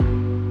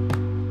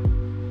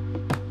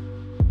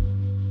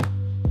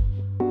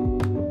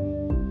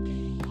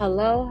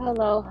Hello,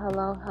 hello,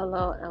 hello,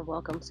 hello, and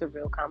welcome to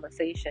Real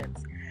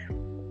Conversations.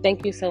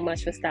 Thank you so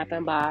much for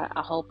stopping by.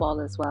 I hope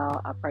all is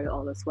well. I pray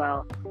all is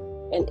well.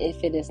 And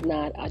if it is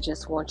not, I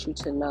just want you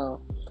to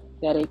know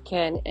that it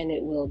can and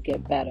it will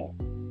get better.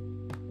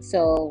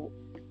 So,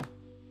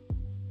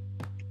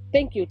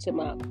 thank you to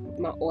my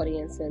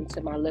audience and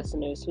to my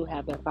listeners who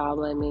have been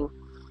following me.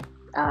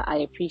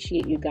 I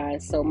appreciate you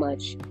guys so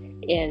much.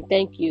 And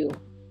thank you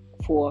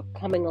for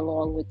coming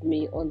along with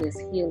me on this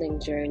healing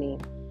journey.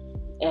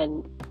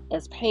 And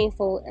as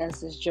painful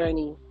as this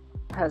journey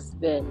has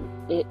been,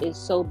 it is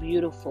so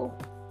beautiful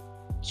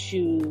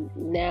to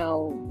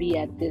now be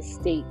at this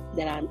state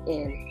that I'm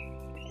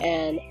in.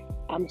 And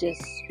I'm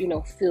just,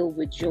 filled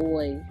with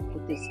joy,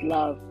 with this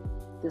love,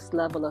 this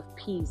level of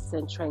peace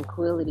and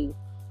tranquility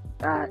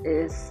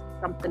is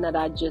something that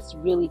I just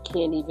really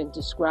can't even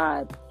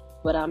describe.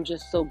 But I'm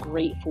just so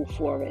grateful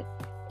for it.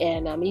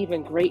 And I'm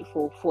even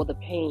grateful for the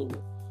pain.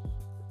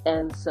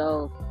 And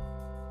so,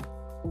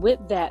 with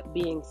that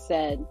being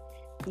said,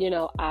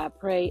 I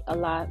pray a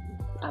lot,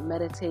 I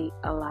meditate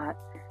a lot,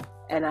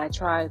 and I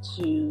try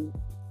to,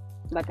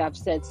 like I've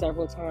said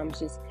several times,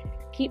 just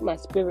keep my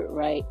spirit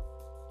right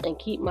and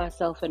keep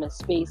myself in a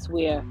space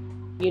where,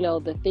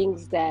 the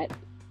things that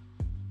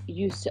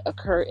used to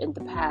occur in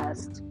the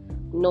past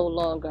no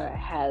longer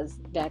has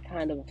that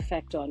kind of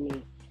effect on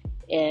me.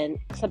 And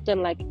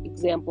something like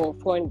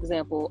for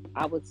example,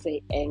 I would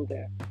say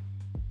anger.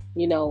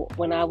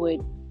 When I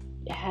would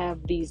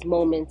have these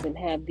moments and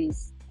have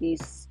these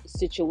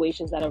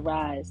situations that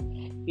arise,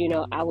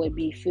 I would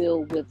be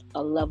filled with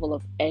a level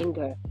of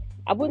anger.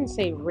 I wouldn't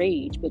say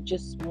rage, but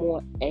just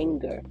more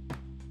anger.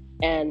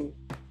 And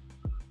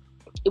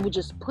it would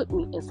just put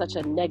me in such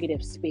a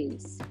negative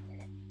space.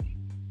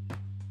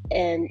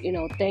 And,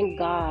 thank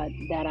God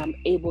that I'm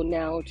able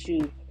now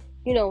to,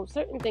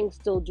 certain things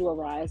still do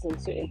arise and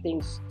certain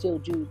things still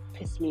do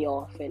piss me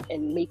off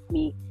and make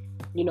me,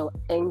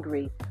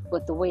 angry.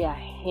 But the way I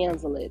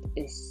handle it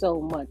is so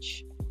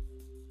much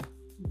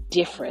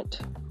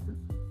different.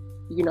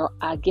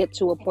 I get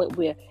to a point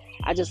where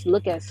I just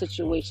look at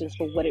situations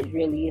for what it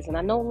really is, and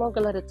I no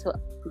longer let it to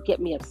get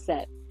me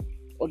upset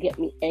or get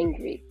me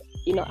angry.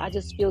 I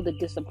just feel the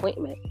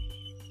disappointment,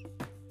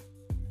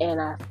 and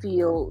I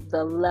feel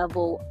the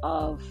level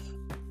of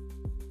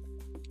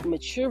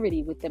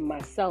maturity within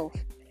myself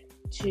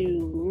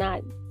to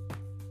not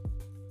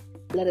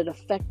let it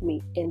affect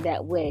me in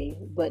that way.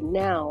 But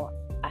now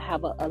I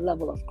have a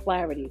level of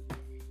clarity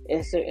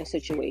in certain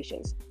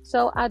situations.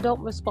 So I don't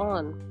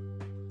respond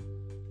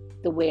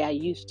the way I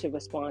used to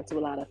respond to a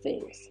lot of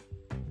things.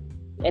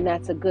 And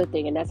that's a good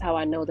thing. And that's how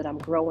I know that I'm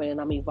growing and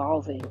I'm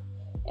evolving.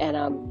 And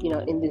I'm,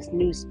 in this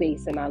new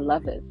space, and I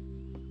love it.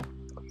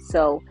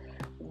 So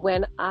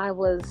when I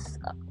was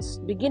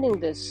beginning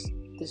this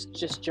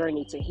just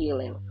journey to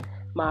healing,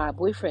 my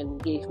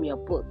boyfriend gave me a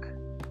book.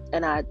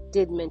 And I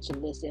did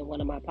mention this in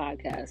one of my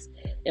podcasts,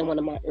 in one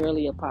of my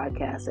earlier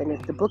podcasts. And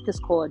the book is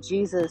called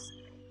Jesus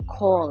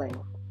Calling,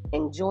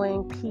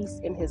 Enjoying Peace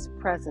in His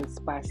Presence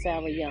by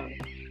Sarah Young.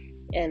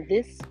 And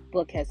this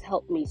book has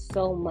helped me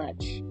so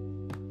much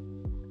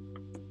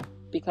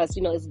because,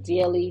 it's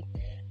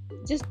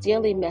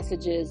daily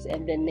messages.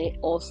 And then they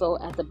also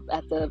at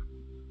the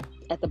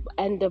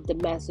end of the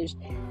message,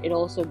 it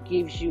also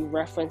gives you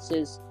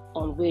references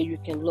on where you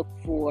can look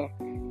for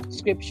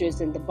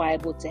scriptures in the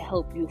Bible to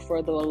help you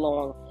further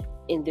along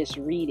in this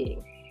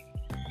reading.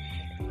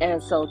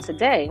 And so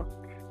today,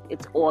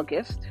 it's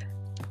August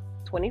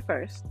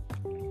 21st,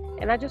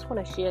 and I just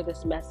want to share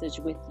this message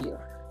with you.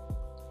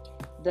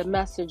 The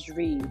message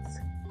reads,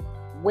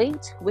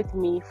 "Wait with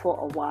me for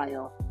a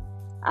while.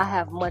 I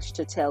have much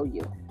to tell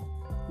you.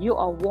 You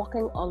are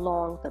walking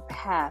along the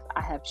path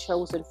I have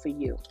chosen for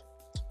you.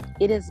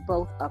 It is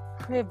both a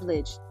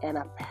privileged and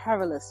a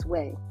perilous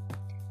way.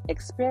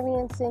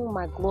 Experiencing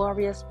my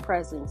glorious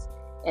presence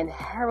and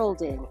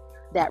heralding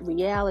that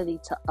reality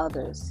to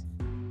others.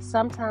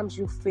 Sometimes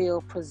you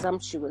feel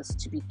presumptuous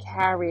to be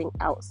carrying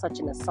out such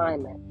an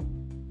assignment.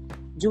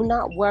 Do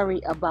not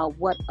worry about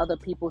what other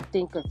people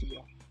think of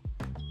you.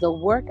 The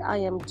work I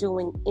am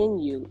doing in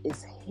you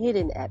is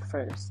hidden at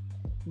first,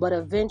 but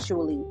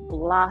eventually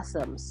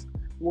blossoms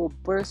will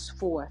burst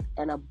forth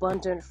and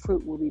abundant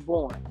fruit will be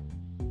born.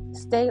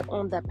 Stay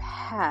on the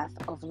path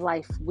of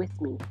life with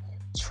me.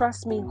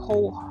 Trust me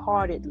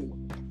wholeheartedly,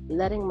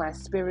 letting my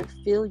spirit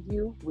fill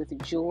you with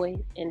joy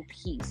and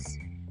peace."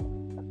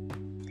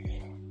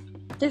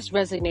 This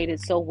resonated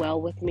so well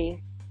with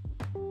me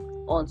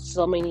on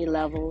so many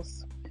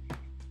levels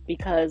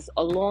because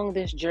along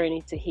this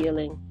journey to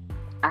healing,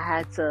 I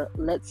had to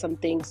let some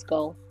things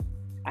go.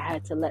 I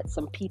had to let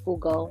some people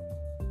go.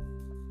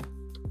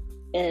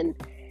 And,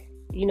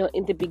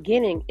 in the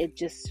beginning,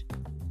 it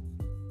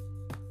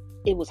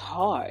was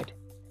hard.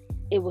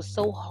 It was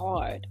so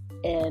hard.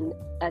 And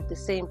at the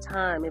same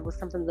time, it was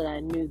something that I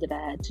knew that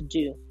I had to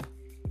do.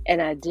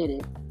 And I did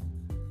it.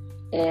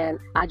 And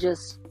I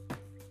just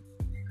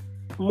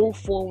moved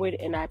forward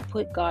and I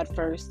put God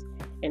first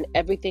in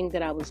everything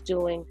that I was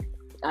doing.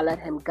 I let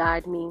Him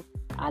guide me.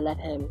 I let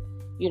Him,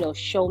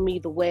 show me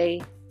the way.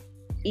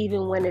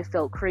 even when it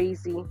felt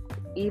crazy,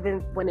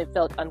 even when it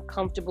felt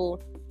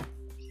uncomfortable,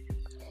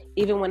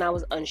 even when I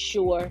was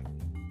unsure.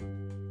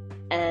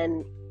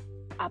 And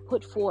I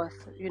put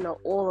forth,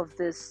 all of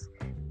this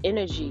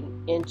energy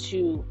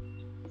into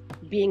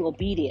being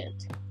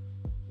obedient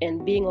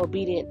and being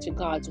obedient to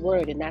God's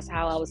word. And that's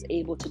how I was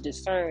able to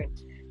discern,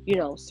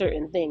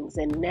 certain things.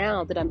 And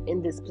now that I'm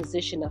in this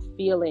position of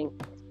feeling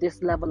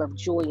this level of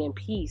joy and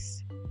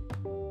peace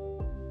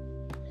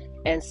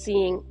and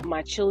seeing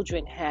my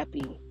children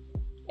happy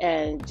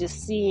and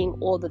just seeing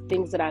all the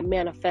things that I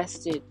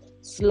manifested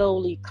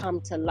slowly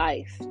come to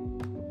life,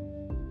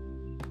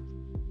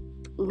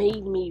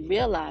 made me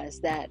realize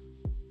that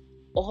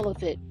all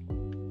of it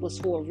was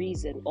for a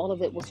reason, all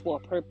of it was for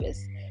a purpose,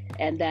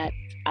 and that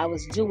I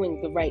was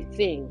doing the right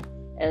thing.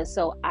 And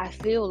so I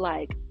feel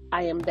like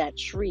I am that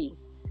tree.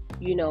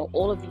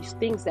 All of these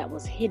things that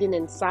was hidden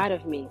inside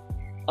of me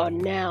are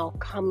now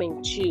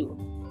coming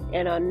to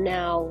and are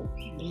now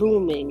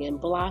blooming and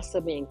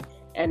blossoming,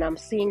 and I'm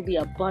seeing the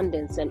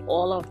abundance and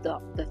all of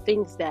the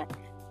things that,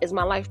 is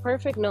my life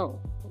perfect? No.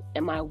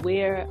 Am I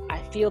where I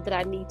feel that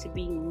I need to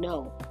be?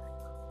 No.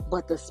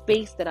 But the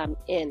space that I'm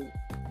in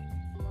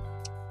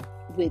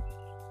with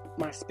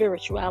my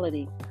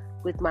spirituality,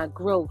 with my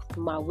growth,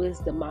 my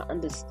wisdom, my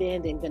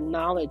understanding, the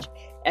knowledge,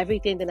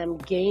 everything that I'm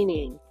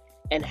gaining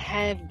and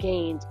have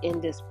gained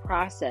in this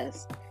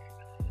process,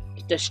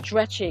 the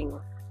stretching,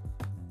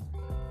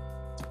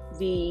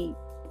 the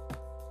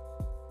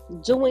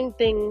doing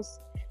things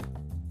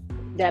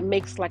that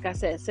makes, like I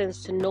said,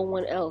 sense to no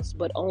one else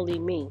but only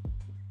me.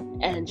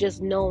 And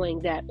just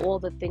knowing that all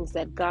the things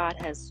that God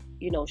has,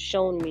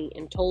 shown me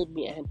and told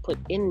me and put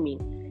in me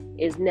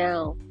is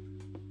now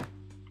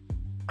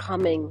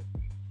coming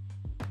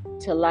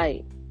to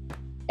light.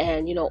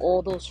 And,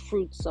 all those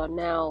fruits are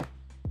now,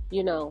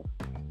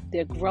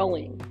 they're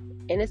growing.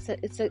 And it's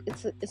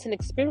an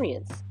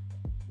experience.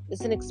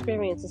 It's an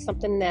experience. It's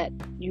something that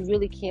you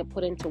really can't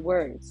put into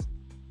words.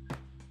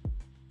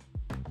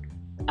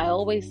 I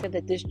always said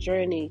that this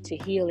journey to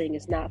healing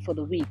is not for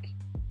the weak.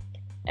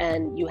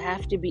 And you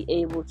have to be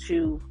able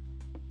to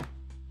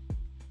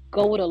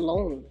go it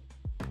alone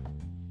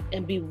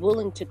and be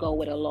willing to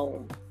go it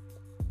alone.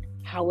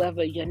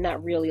 However, you're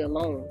not really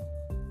alone.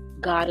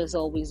 God is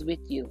always with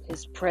you.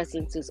 His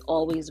presence is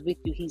always with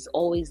you. He's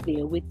always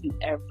there with you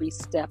every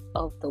step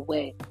of the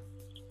way.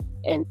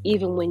 And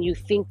even when you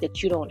think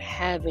that you don't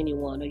have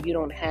anyone or you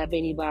don't have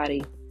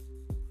anybody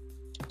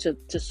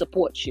to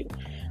support you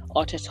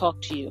or to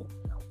talk to you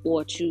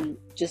or to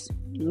just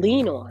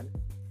lean on,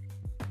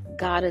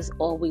 God is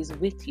always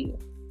with you.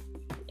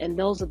 And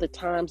those are the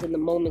times and the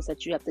moments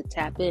that you have to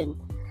tap in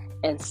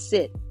and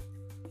sit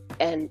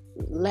and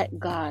let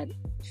God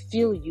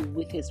fill you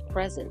with his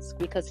presence,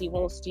 because he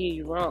won't steer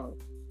you wrong.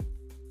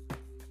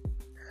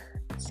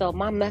 So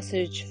my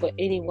message for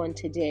anyone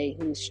today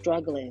who's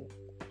struggling,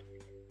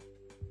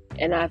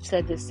 and I've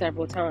said this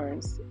several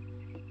times,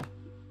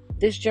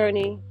 this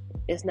journey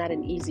is not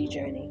an easy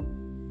journey.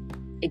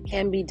 It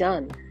can be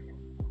done.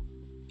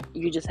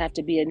 You just have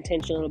to be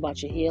intentional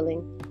about your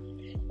healing,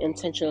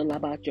 intentional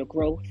about your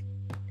growth,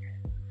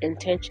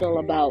 intentional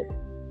about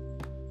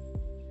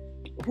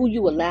who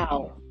you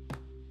allow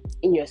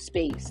in your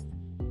space,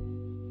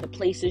 the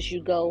places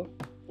you go,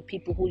 the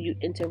people who you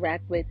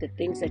interact with, the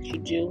things that you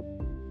do.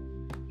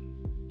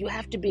 You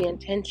have to be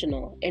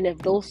intentional. And if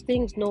those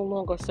things no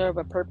longer serve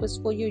a purpose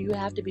for you, you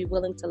have to be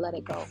willing to let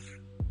it go.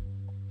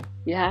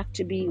 You have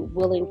to be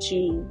willing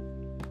to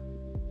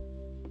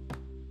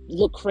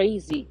look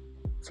crazy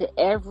to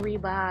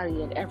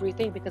everybody and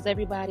everything, because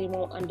everybody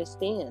won't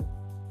understand.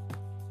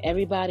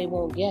 Everybody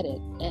won't get it.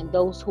 And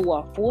those who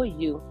are for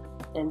you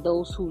and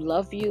those who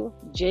love you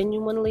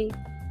genuinely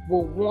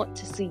will want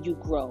to see you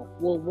grow,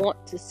 will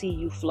want to see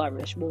you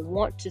flourish, will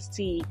want to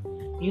see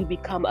you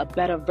become a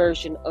better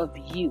version of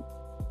you.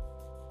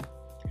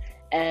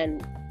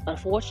 And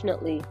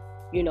unfortunately,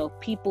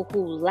 people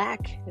who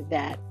lack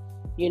that,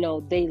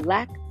 they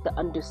lack the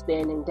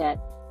understanding that,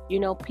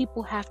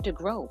 people have to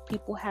grow.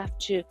 People have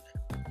to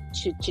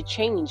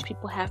change.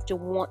 People have to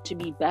want to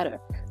be better.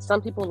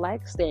 Some people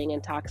like staying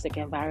in toxic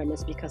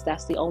environments because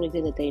that's the only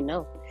thing that they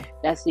know.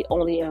 That's the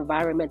only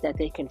environment that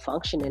they can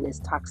function in,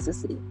 is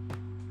toxicity.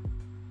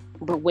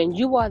 But when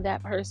you are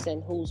that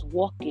person who's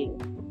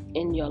walking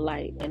in your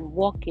light and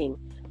walking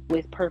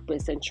with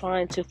purpose and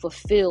trying to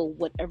fulfill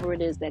whatever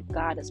it is that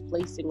God is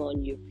placing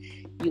on you,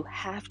 you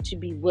have to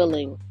be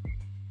willing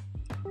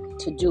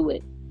to do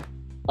it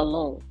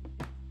alone.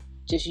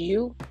 Just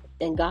you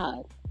and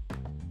God.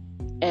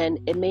 And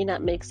it may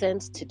not make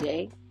sense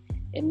today.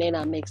 It may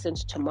not make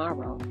sense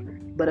tomorrow.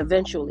 But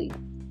eventually,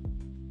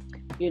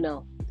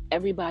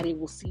 everybody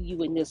will see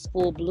you in this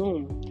full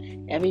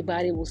bloom.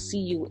 Everybody will see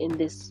you in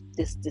this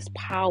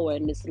power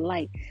and this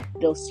light.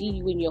 They'll see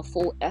you in your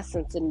full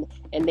essence, and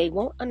they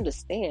won't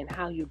understand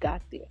how you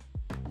got there.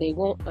 They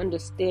won't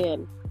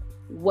understand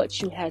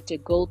what you had to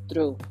go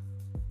through.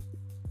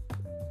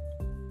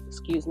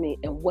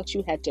 And what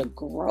you had to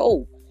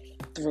grow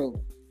through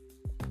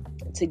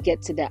to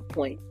get to that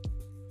point.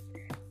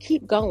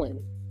 Keep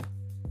going.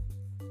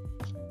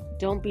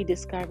 Don't be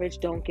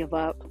discouraged. Don't give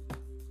up.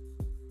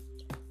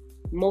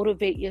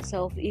 Motivate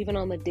yourself even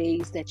on the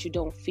days that you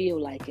don't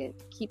feel like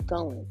it. Keep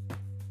going.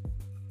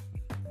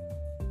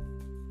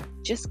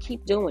 Just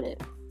keep doing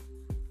it.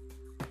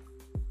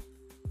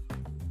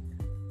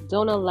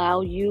 Don't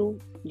allow you,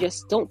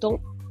 just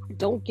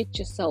don't get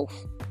yourself,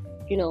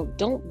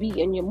 don't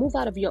be in your, move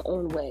out of your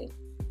own way.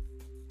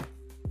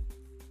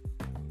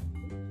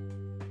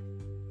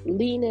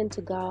 Lean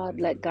into God,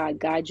 let God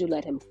guide you,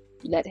 let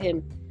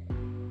him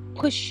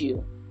push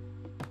you,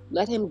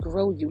 let him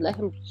grow you, let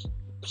him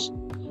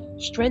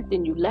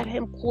strengthen you, let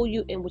him pull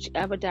you in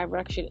whichever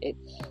direction it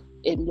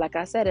like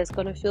I said, it's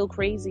going to feel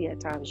crazy at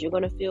times. You're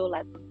going to feel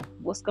like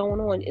what's going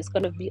on, it's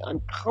going to be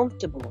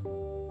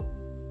uncomfortable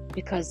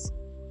because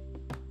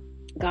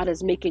God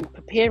is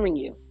preparing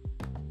you.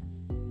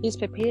 He's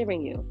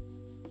preparing you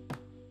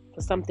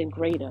for something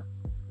greater.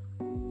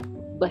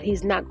 But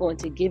he's not going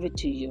to give it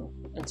to you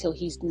until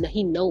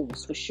he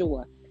knows for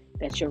sure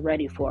that you're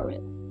ready for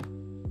it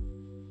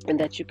and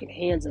that you can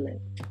handle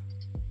it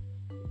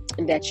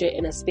and that you're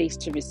in a space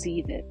to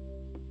receive it.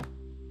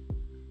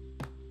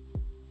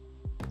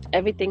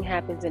 Everything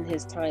happens in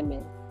his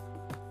timing.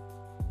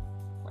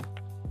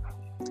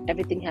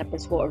 Everything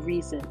happens for a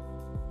reason.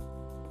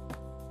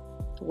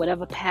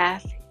 Whatever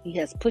path he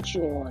has put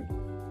you on,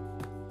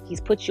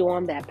 he's put you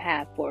on that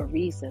path for a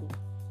reason.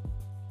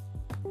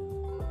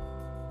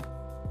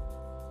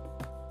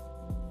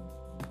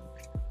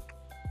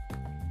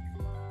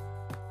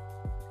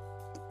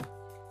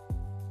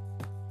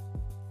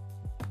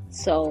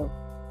 So,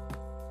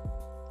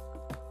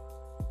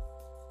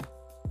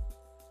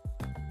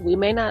 we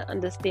may not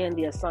understand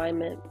the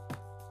assignment.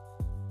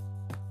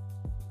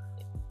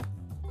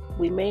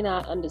 We may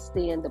not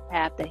understand the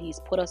path that he's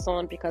put us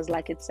on because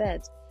like it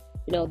says,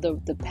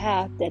 the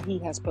path that he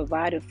has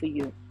provided for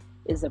you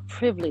is a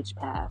privileged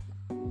path,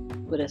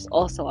 but it's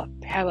also a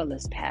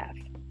perilous path.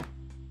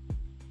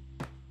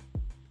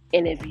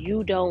 And if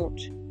you don't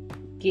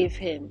give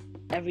him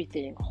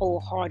everything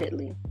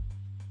wholeheartedly,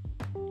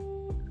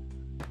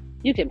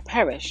 you can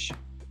perish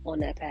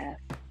on that path.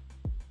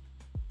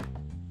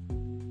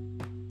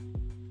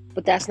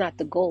 But that's not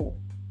the goal.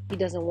 He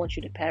doesn't want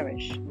you to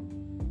perish.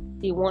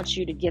 He wants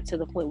you to get to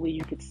the point where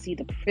you can see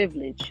the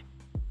privilege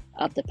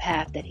of the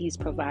path that he's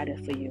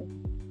provided for you.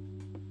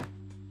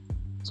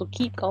 So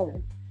keep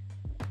going.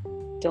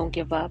 Don't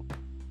give up.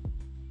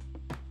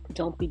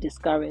 Don't be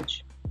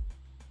discouraged.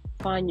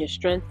 Find your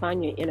strength,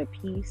 find your inner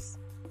peace,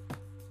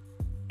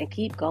 and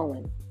keep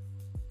going.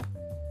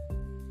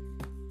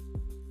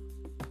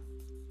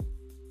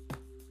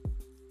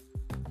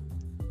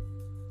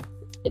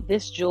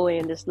 This joy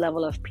and this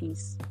level of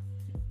peace,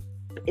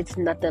 it's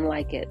nothing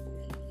like it.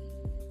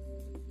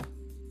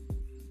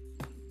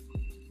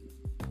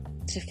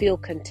 To feel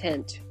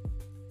content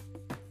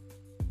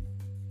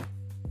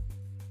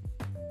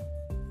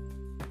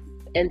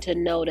and to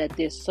know that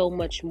there's so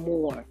much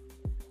more.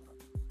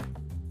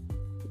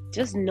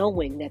 Just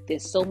knowing that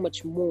there's so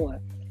much more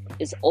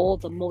is all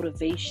the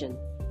motivation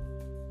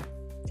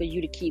for you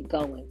to keep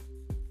going,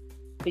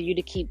 for you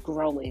to keep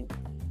growing.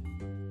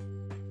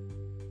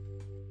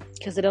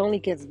 Because it only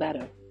gets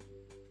better.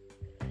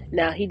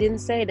 Now, he didn't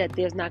say that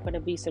there's not going to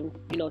be some,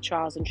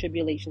 trials and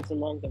tribulations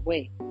along the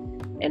way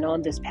and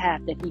on this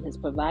path that he has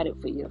provided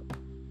for you.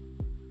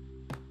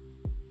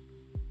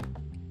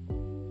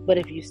 But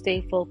if you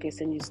stay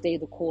focused and you stay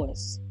the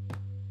course,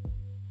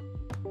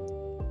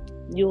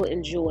 you'll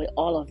enjoy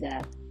all of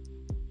that.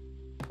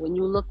 When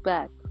you look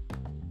back,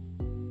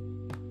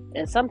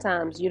 and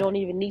sometimes you don't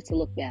even need to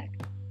look back,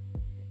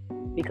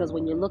 because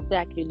when you look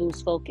back, you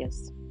lose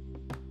focus.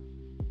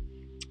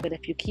 But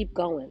if you keep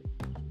going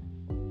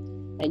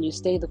and you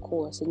stay the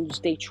course and you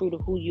stay true to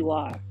who you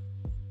are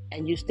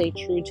and you stay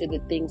true to the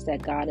things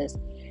that God is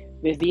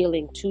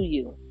revealing to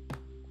you,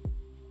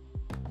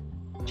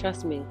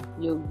 trust me,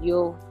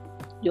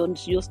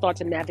 you'll start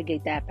to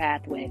navigate that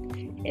pathway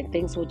and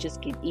things will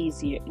just get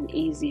easier and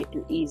easier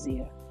and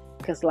easier.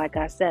 Because like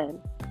I said,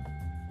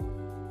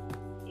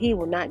 he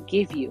will not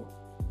give you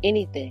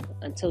anything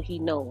until he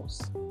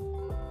knows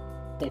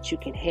that you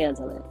can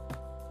handle it.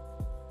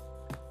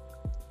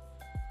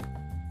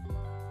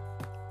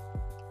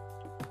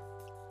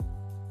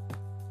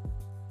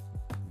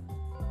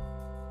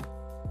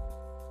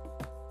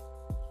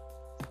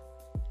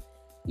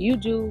 You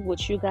do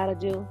what you gotta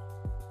do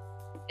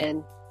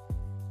and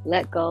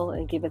let go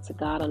and give it to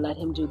God and let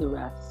him do the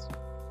rest.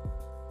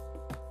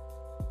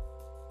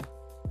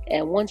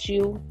 And once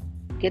you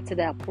get to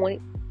that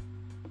point,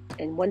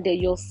 and one day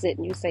you'll sit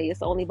and you say,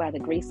 it's only by the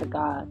grace of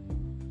God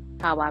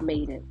how I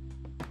made it.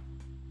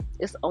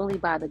 It's only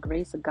by the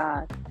grace of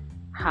God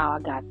how I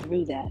got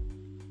through that.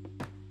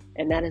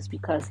 And that is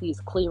because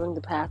he's clearing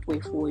the pathway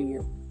for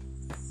you.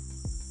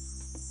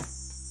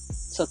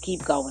 So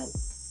keep going.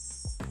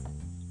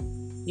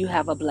 You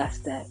have a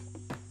blessed day.